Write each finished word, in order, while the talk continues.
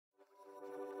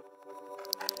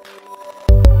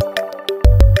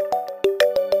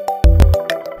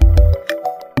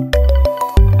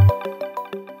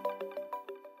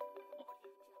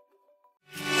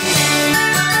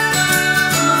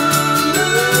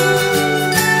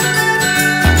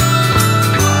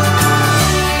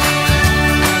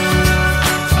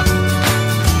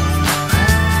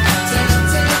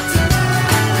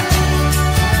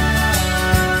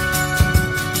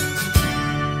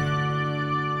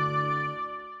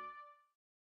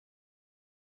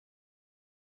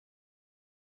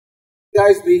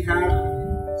Guys, we have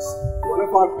one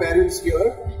of our parents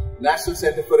here, National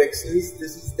Center for Excellence.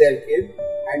 This is their kid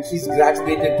and she's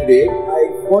graduated today. I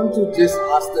want to just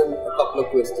ask them a couple of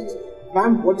questions.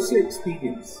 Ma'am, what's your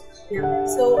experience? Yeah,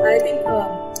 so I think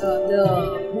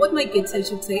both my kids, I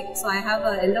should say. So I have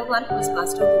an elder one who is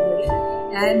passed out already,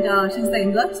 and she's the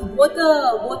younger. So both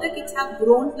the kids have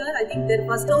grown here. I think their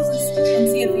first house is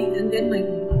NCFE, and then my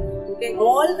home. Okay,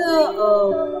 all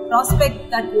the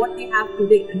prospect that what they have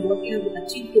today and what they have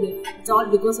achieved today, it's all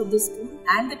because of the school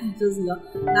and the teachers here.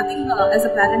 Nothing as a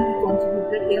parent we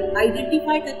contributed. They have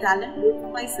identified the talent both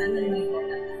for my son and my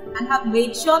daughter, and have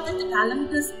made sure that the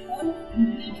talent is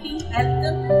completely helped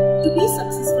them to be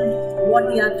successful in what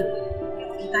they are doing.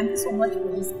 So thank you so much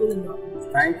for this school and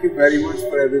organization. Thank you very much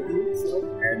for everything, sir,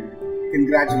 and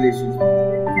congratulations.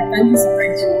 Yeah, thank you so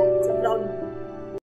much.